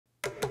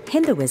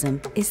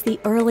Hinduism is the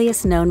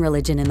earliest known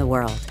religion in the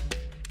world.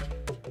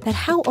 But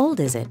how old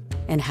is it,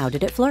 and how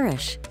did it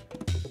flourish?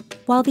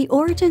 While the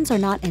origins are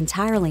not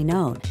entirely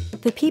known,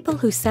 the people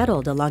who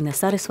settled along the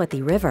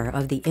Saraswati River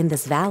of the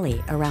Indus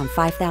Valley around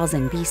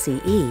 5000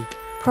 BCE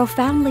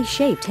profoundly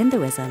shaped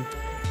Hinduism.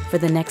 For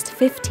the next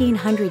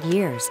 1500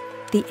 years,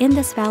 the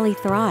Indus Valley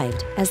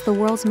thrived as the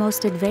world's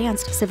most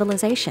advanced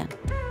civilization,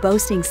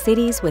 boasting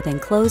cities with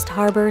enclosed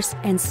harbors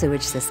and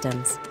sewage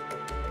systems.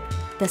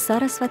 The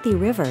Saraswati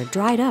River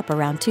dried up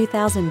around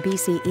 2000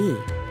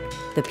 BCE.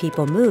 The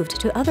people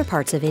moved to other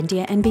parts of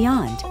India and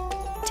beyond,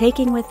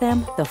 taking with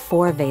them the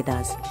 4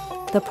 Vedas,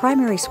 the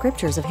primary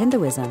scriptures of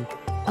Hinduism,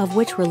 of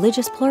which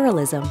religious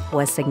pluralism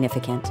was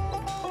significant.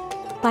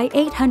 By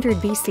 800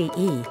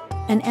 BCE,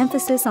 an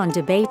emphasis on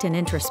debate and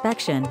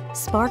introspection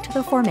sparked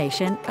the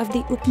formation of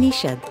the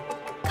Upanishad,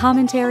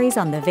 commentaries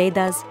on the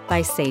Vedas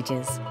by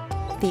sages.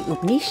 The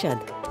Upanishad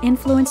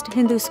influenced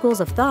Hindu schools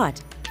of thought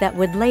that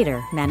would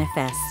later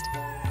manifest.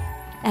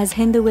 As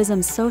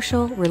Hinduism's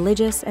social,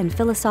 religious, and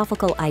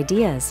philosophical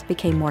ideas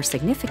became more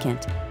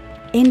significant,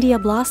 India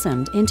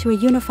blossomed into a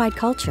unified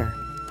culture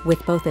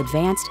with both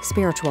advanced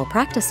spiritual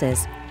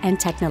practices and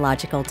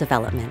technological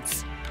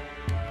developments.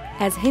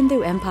 As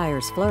Hindu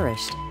empires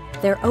flourished,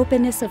 their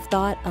openness of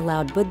thought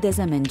allowed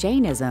Buddhism and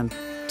Jainism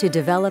to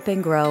develop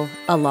and grow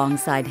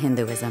alongside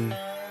Hinduism.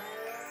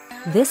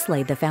 This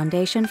laid the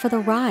foundation for the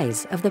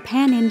rise of the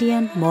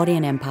pan-Indian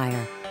Mauryan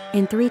Empire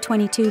in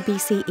 322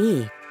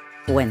 BCE,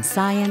 when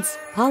science,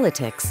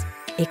 politics,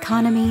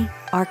 economy,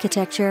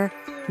 architecture,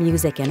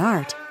 music, and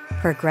art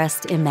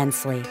progressed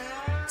immensely.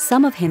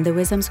 Some of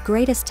Hinduism's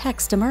greatest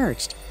texts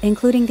emerged,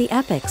 including the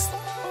epics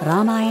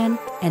Ramayana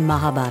and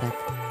Mahabharata.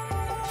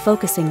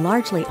 Focusing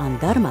largely on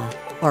dharma,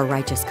 or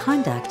righteous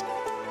conduct,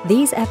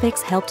 these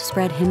epics helped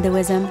spread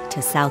Hinduism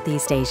to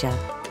Southeast Asia.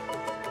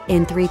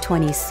 In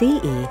 320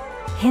 CE,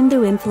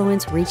 Hindu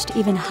influence reached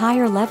even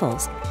higher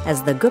levels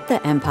as the Gupta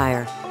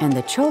Empire and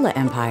the Chola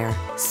Empire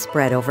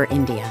spread over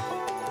India.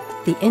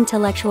 The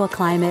intellectual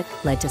climate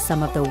led to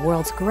some of the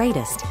world's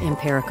greatest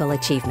empirical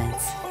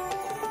achievements.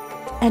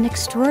 An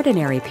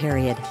extraordinary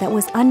period that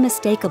was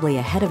unmistakably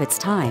ahead of its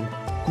time,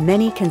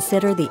 many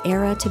consider the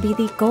era to be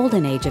the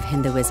golden age of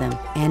Hinduism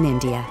and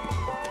India.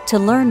 To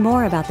learn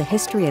more about the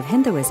history of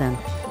Hinduism,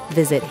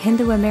 visit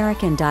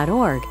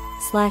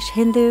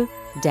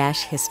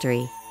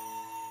hinduamerican.org/Hindu-history.